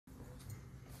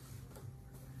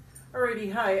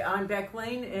Alrighty, hi, I'm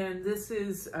Becklane, and this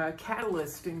is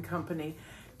Catalyst and Company.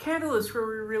 Catalyst, where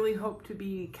we really hope to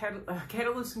be,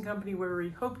 Catalyst and Company, where we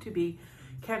hope to be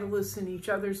catalysts in each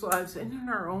other's lives and in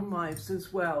our own lives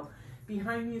as well.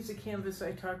 Behind me is a canvas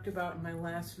I talked about in my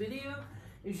last video.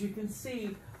 As you can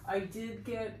see, I did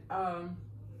get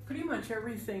pretty much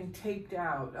everything taped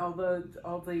out. All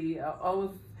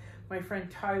of my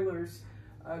friend Tyler's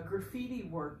graffiti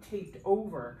work taped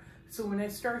over. So when I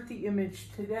start the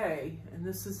image today, and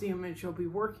this is the image I'll be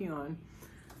working on,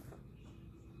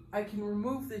 I can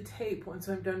remove the tape once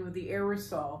I'm done with the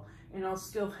aerosol, and I'll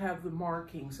still have the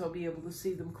markings. I'll be able to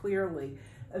see them clearly.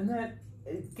 And that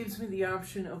it gives me the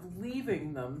option of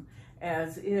leaving them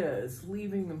as is,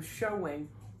 leaving them showing,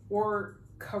 or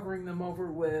covering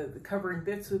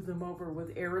bits of them over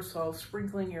with aerosol,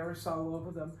 sprinkling aerosol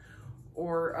over them,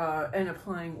 or and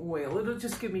applying oil. It'll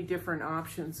just give me different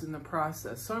options in the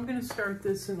process. So I'm going to start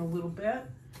this in a little bit.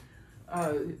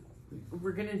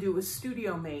 We're going to do a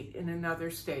studio mate in another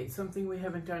state, something we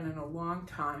haven't done in a long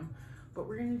time, but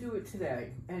we're going to do it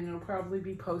today, and it'll probably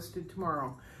be posted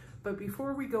tomorrow. But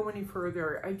before we go any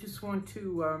further, I just want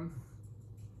to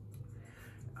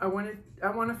I want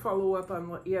to follow up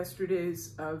on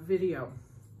yesterday's video,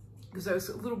 because I was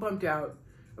a little bummed out.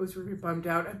 I was really bummed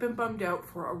out. I've been bummed out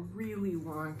for a really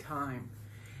long time,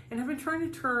 and I've been trying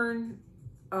to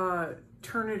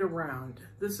turn it around.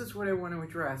 This is what I want to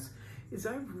address. Is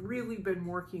I've really been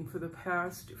working for the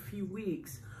past few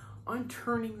weeks on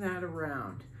turning that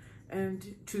around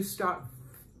and to stop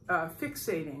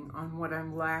fixating on what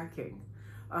I'm lacking,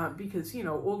 because you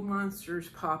know, old monsters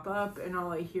pop up and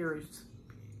all I hear is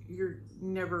you're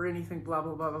never anything, blah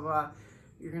blah blah blah blah.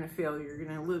 You're going to fail, you're going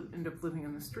to end up living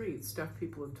on the streets, stuff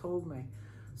people have told me.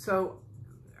 So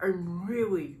I'm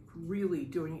really, really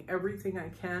doing everything I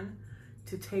can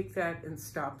to take that and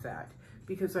stop that,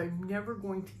 because I'm never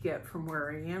going to get from where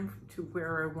I am to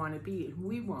where I want to be, and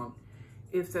we won't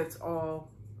if that's all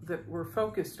that we're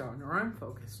focused on or I'm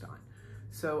focused on.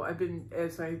 So I've been,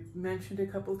 as I mentioned a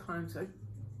couple of times, I've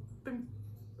been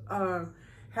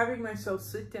having myself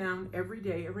sit down every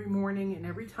day, every morning, and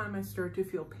every time I start to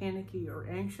feel panicky or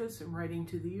anxious, I'm writing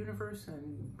to the universe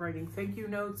and writing thank you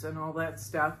notes and all that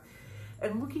stuff,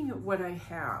 and looking at what I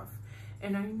have.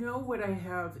 And I know what I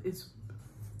have is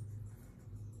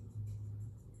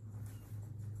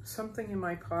something in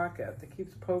my pocket that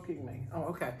keeps poking me. Oh,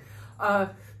 okay.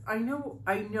 I know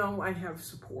I have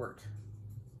support.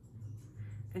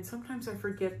 And sometimes I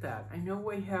forget that. I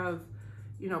know I have,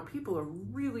 you know, people are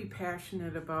really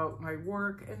passionate about my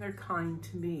work and they're kind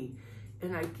to me,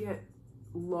 and I get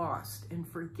lost and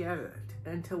forget it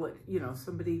until it, you know,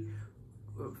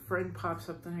 a friend pops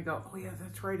up and I go, oh yeah,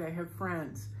 that's right, I have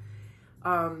friends.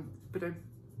 But I've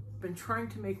been trying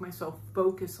to make myself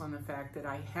focus on the fact that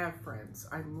I have friends.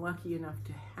 I'm lucky enough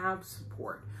to have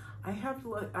support. I have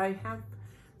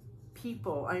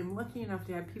people, I'm lucky enough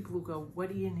to have people who go, what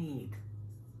do you need?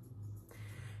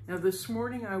 Now, this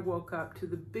morning I woke up to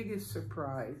the biggest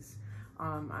surprise.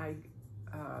 A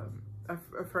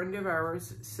friend of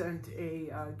ours sent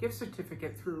a gift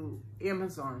certificate through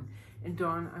Amazon. And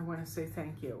Dawn, I want to say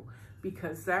thank you,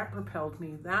 because that propelled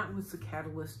me. That was the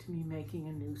catalyst to me making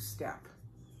a new step.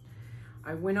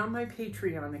 I went on my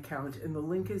Patreon account, and the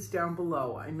link is down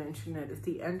below. I mention it at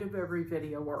the end of every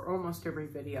video, or almost every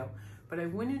video. But I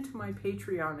went into my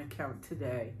Patreon account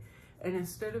today, and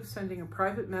instead of sending a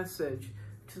private message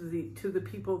to the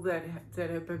people that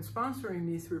have been sponsoring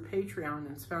me through Patreon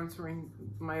and sponsoring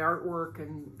my artwork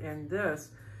and this,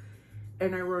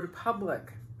 and I wrote a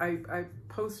public. I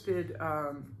posted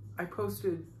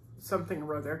something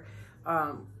or other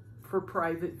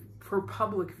for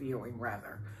public viewing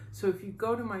rather. So if you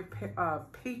go to my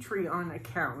Patreon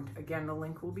account, again the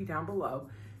link will be down below,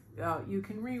 you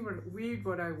can read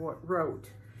what I wrote.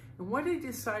 And what I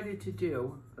decided to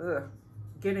do,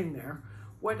 getting there.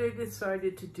 What I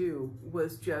decided to do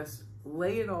was just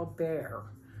lay it all bare.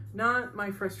 Not my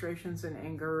frustrations and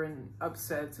anger and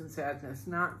upsets and sadness.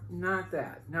 Not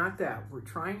that. We're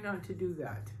trying not to do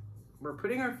that. We're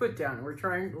putting our foot down. We're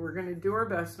going to do our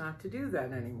best not to do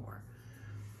that anymore.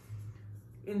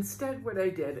 Instead, what I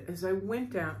did is I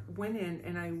went in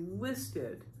and I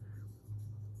listed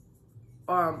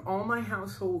all my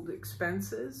household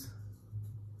expenses,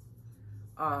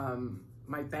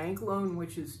 my bank loan,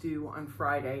 which is due on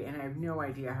Friday, and I have no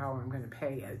idea how I'm going to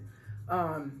pay it.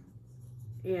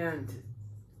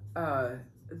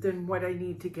 Then what I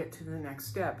need to get to the next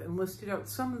step, and listed out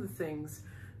some of the things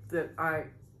that I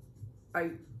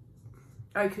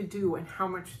could do and how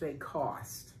much they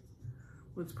cost.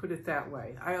 Let's put it that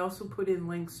way. I also put in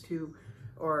links to,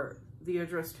 or the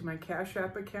address to my Cash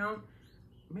App account,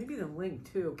 maybe the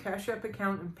link too, Cash App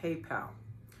account and PayPal.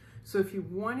 So if you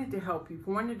wanted to help, you've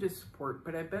wanted to support,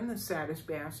 but I've been the saddest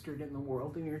bastard in the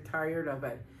world and you're tired of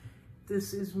it,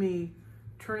 this is me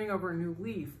turning over a new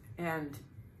leaf and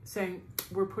saying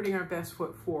we're putting our best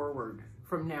foot forward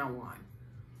from now on.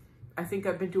 I think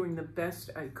I've been doing the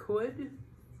best I could,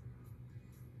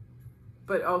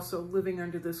 but also living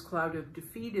under this cloud of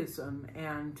defeatism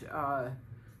and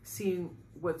seeing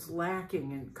what's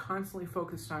lacking and constantly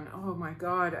focused on, oh my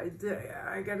God, I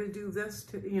got to do this,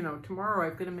 tomorrow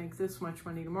I've got to make this much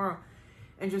money tomorrow,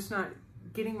 and just not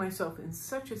getting myself in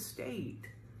such a state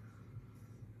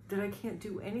that I can't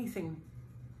do anything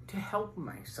to help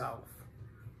myself.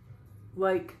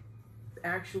 Like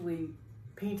actually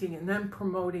painting and then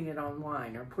promoting it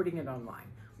online or putting it online,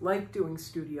 like doing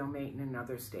Studio Mate in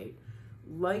another state,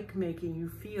 like making you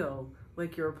feel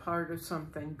like you're a part of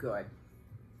something good.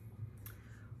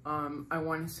 I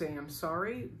want to say I'm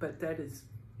sorry, but that is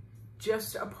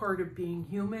just a part of being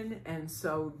human, and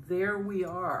so there we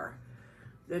are.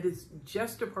 That is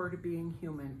just a part of being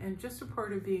human and just a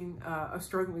part of being a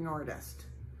struggling artist.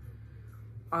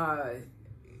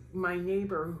 My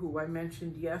neighbor, who I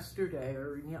mentioned yesterday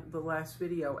or in the last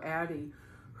video, Addie,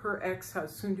 her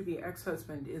soon-to-be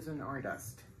ex-husband is an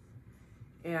artist.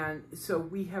 And so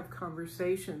we have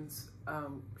conversations. I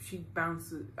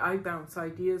bounce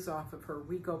ideas off of her.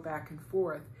 We go back and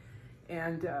forth.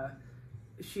 And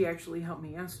she actually helped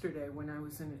me yesterday when I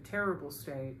was in a terrible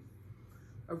state,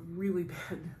 a really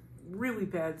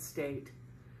bad state.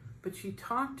 But she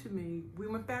talked to me. We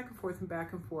went back and forth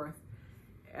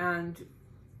and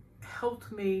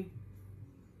helped me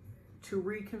to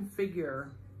reconfigure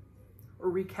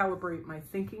or recalibrate my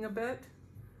thinking a bit.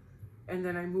 And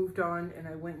then I moved on and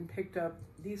I went and picked up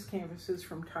these canvases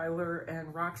from Tyler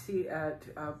and Roxy at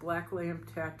Black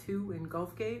Lamp Tattoo in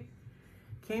Gulfgate.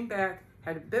 Came back,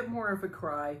 had a bit more of a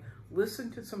cry,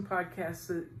 listened to some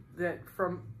podcasts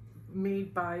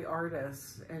made by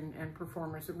artists and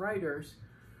performers and writers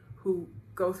who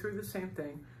go through the same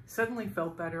thing, suddenly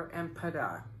felt better, and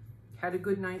pada, had a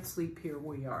good night's sleep. Here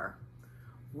we are.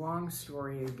 Long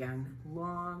story again,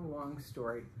 long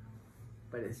story,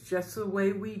 but it's just the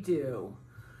way we do.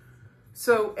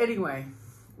 So anyway,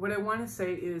 what I want to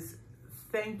say is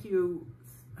thank you,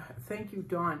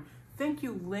 Dawn. Thank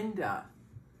you, Linda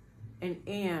and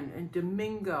Anne and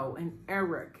Domingo and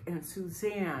Eric and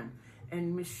Suzanne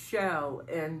and Michelle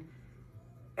and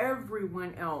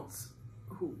everyone else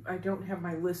who, I don't have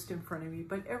my list in front of me,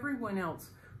 but everyone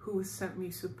else who has sent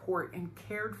me support and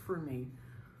cared for me,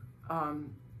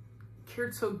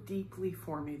 cared so deeply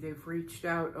for me. They've reached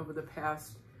out over the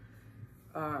past,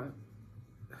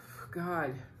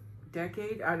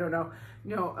 decade? I don't know.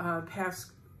 No,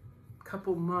 past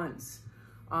couple months.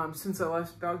 Since I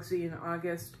left Bugsy in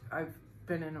August, I've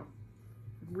been in a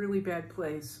really bad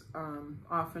place,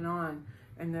 off and on.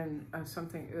 And then a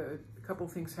couple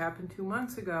things happened 2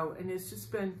 months ago, and it's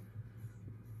just been,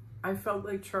 I felt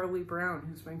like Charlie Brown,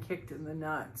 who's been kicked in the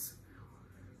nuts,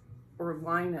 or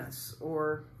Linus,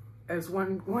 or as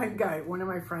one of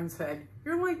my friends said,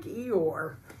 you're like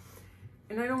Eeyore.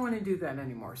 And I don't want to do that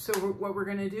anymore. So what we're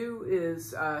going to do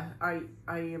is, I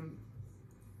am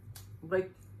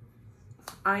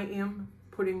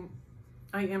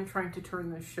trying to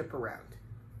turn this ship around.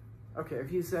 Okay,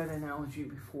 I've used that analogy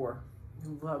before.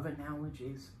 I love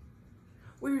analogies.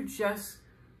 We're just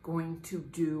going to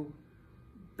do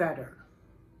better.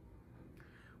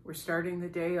 We're starting the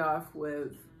day off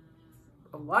with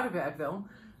a lot of Advil,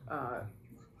 a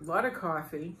lot of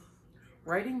coffee,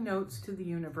 writing notes to the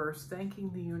universe,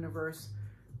 thanking the universe,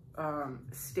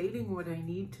 stating what I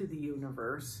need to the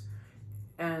universe,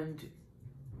 and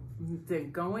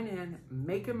then going in,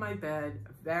 making my bed,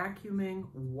 vacuuming,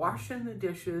 washing the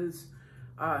dishes,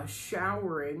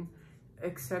 showering,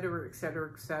 etc.,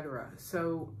 etc., etc.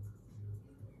 So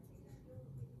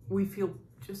we feel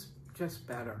just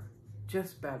better,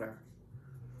 just better.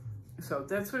 So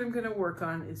that's what I'm going to work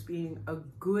on, is being a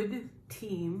good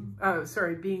team,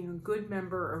 being a good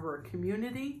member of our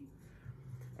community,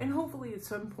 and hopefully at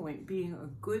some point being a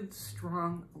good,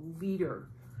 strong leader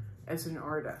as an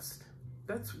artist.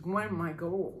 That's one of my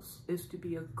goals, is to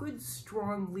be a good,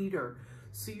 strong leader.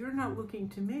 So you're not looking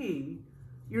to me,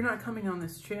 you're not coming on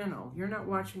this channel, you're not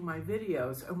watching my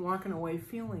videos and walking away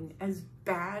feeling as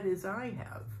bad as I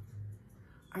have.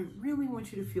 I really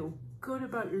want you to feel good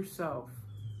about yourself.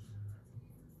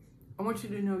 I want you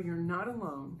to know you're not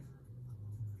alone,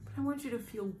 but I want you to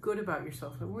feel good about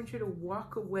yourself. I want you to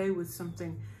walk away with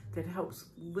something that helps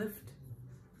lift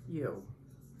you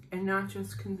and not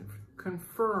just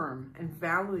confirm and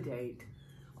validate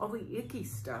all the icky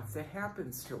stuff that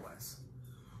happens to us.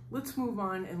 let's move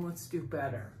on and let's do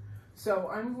better. So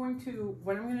what I'm going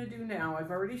to do now,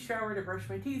 I've already showered, I brushed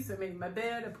my teeth, I made my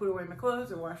bed, I put away my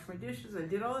clothes, I washed my dishes, I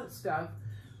did all that stuff.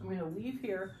 I'm going to leave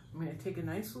here, I'm going to take a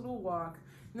nice little walk,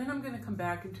 and then I'm going to come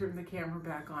back and turn the camera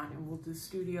back on, and we'll do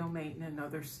studio mate in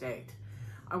another state.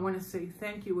 I want to say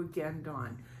thank you again,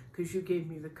 Dawn, because you gave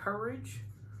me the courage,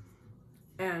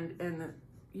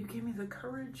 you gave me the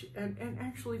courage and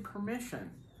actually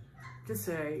permission to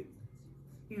say,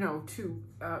 you know, to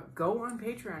go on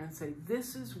Patreon and say,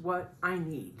 this is what I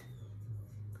need.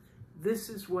 This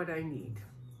is what I need.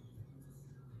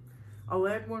 I'll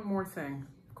add one more thing,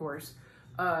 of course.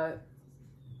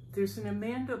 There's an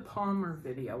Amanda Palmer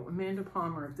video. Amanda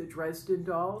Palmer of the Dresden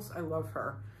Dolls. I love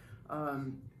her.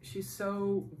 She's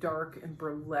so dark and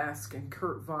burlesque, and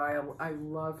Kurt Vile. I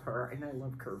love her, and I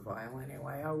love Kurt Vile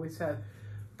anyway. I always have.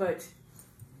 But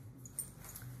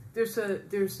there's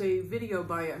a video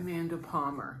by Amanda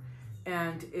Palmer,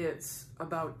 and it's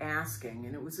about asking,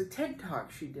 and it was a TED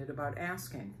Talk she did about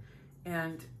asking,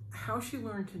 and how she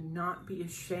learned to not be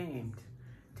ashamed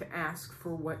to ask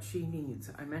for what she needs.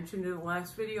 I mentioned in the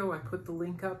last video, I put the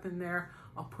link up in there.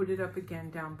 I'll put it up again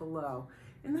down below.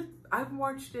 And then I've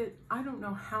watched it, I don't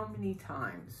know how many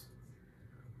times.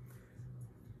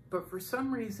 But for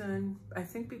some reason, I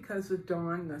think because of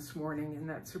Dawn this morning and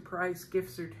that surprise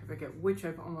gift certificate, which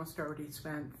I've almost already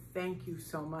spent, thank you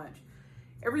so much.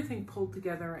 Everything pulled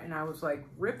together, and I was like,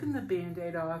 ripping the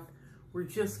Band-Aid off. We're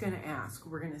just gonna ask.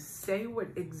 We're gonna say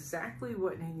exactly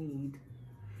what I need,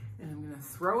 and I'm gonna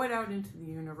throw it out into the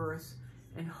universe,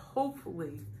 and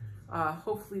hopefully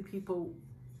people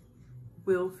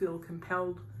will feel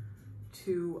compelled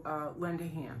to lend a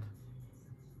hand.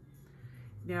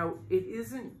 Now, it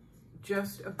isn't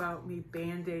just about me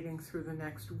band-aiding through the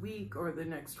next week or the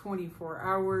next 24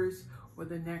 hours or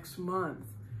the next month.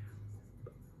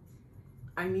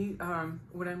 I need,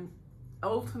 what I'm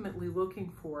ultimately looking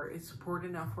for is support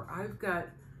enough where I've got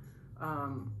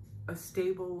a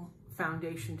stable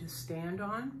foundation to stand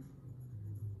on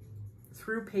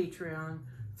through Patreon,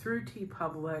 through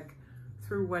TeePublic,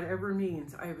 through whatever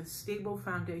means. I have a stable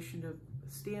foundation to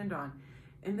stand on.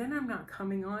 And then I'm not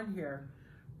coming on here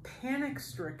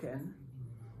panic-stricken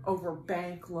over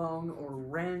bank loan or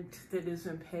rent that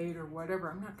isn't paid or whatever.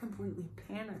 I'm not completely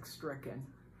panic-stricken.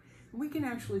 We can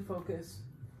actually focus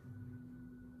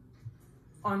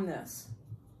on this,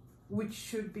 which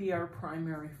should be our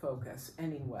primary focus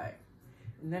anyway.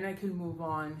 And then I can move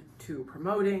on to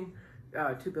promoting,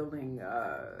 to building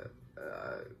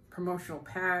promotional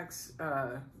packs.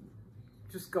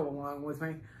 Just go along with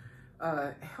me.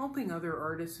 Helping other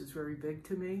artists is very big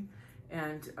to me,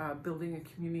 and building a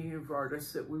community of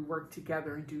artists that we work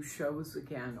together and do shows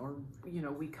again, or you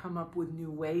know, we come up with new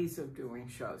ways of doing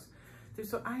shows.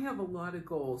 I have a lot of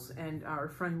goals, and our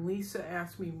friend Lisa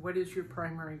asked me, what is your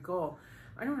primary goal?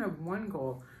 I don't have one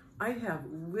goal. I have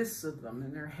lists of them,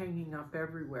 and they're hanging up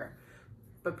everywhere.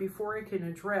 But before I can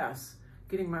address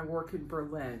getting my work in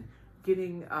Berlin,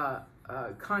 getting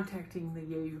contacting the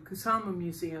Yayoi Kusama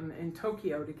Museum in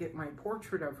Tokyo to get my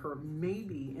portrait of her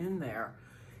maybe in there,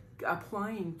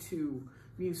 applying to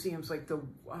museums like the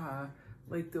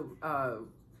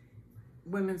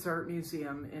Women's Art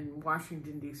Museum in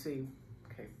Washington, D.C.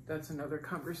 Okay, that's another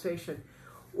conversation.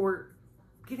 Or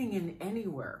getting in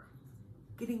anywhere,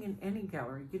 getting in any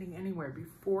gallery, getting anywhere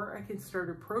before I can start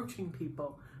approaching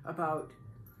people about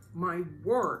my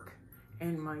work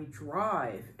and my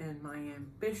drive and my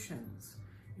ambitions,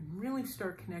 and really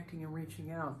start connecting and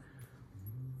reaching out.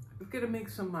 I've got to make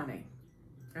some money.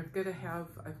 I've got to have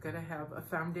a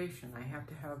foundation. I have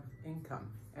to have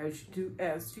income, as do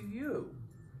you.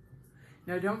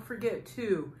 Now, don't forget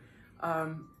too,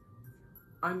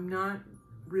 I'm not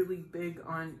really big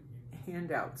on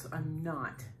handouts. I'm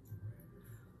not,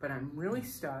 but I'm really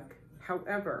stuck.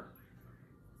 However,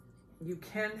 you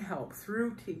can help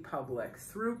through TeePublic,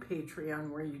 through Patreon,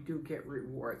 where you do get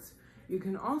rewards. You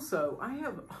can also, I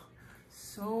have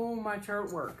so much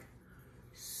artwork,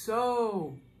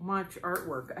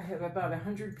 I have about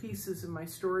 100 pieces in my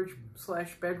storage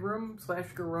 / bedroom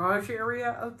 / garage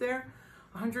area out there.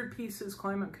 100 pieces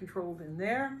climate controlled in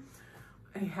there.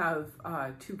 I have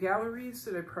 2 galleries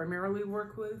that I primarily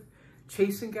work with,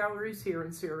 Chasing Galleries here in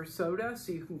Sarasota,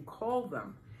 so you can call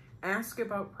them. Ask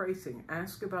about pricing,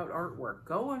 ask about artwork.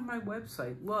 Go on my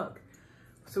website, look.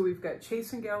 So we've got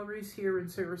Chasing Galleries here in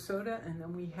Sarasota, and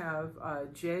then we have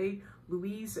J.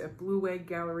 Louise at Blue Egg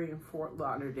Gallery in Fort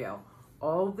Lauderdale.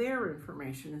 All their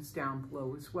information is down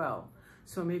below as well.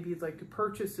 So maybe you'd like to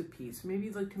purchase a piece. Maybe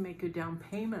you'd like to make a down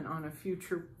payment on a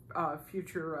future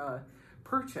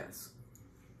purchase.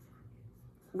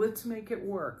 let's make it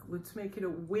work. Let's make it a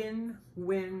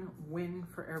win-win-win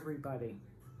for everybody.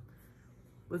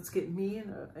 Let's get me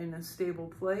in a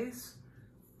stable place.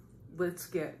 Let's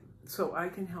get, so I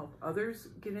can help others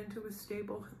get into a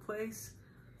stable place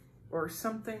or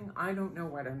something. I don't know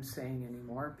what I'm saying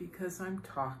anymore because I'm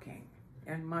talking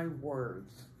and my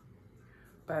words.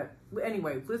 But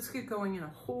anyway, let's get going in a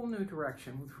whole new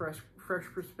direction with fresh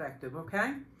perspective,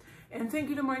 okay? And thank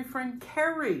you to my friend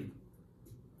Kerry.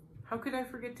 How could I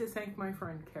forget to thank my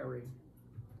friend Kerry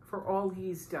for all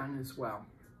he's done as well?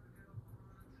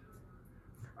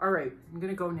 All right, I'm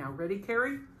gonna go now. Ready,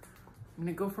 Kerry? I'm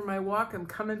gonna go for my walk. I'm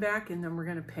coming back and then we're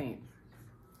gonna paint.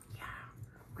 Yeah,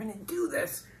 we're gonna do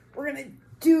this. We're gonna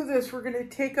do this. We're gonna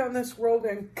take on this world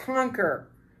and conquer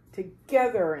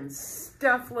together and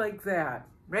stuff like that.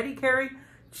 Ready, Kerry?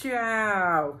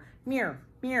 Ciao. Mirror,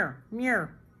 mirror,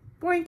 mirror. Boink.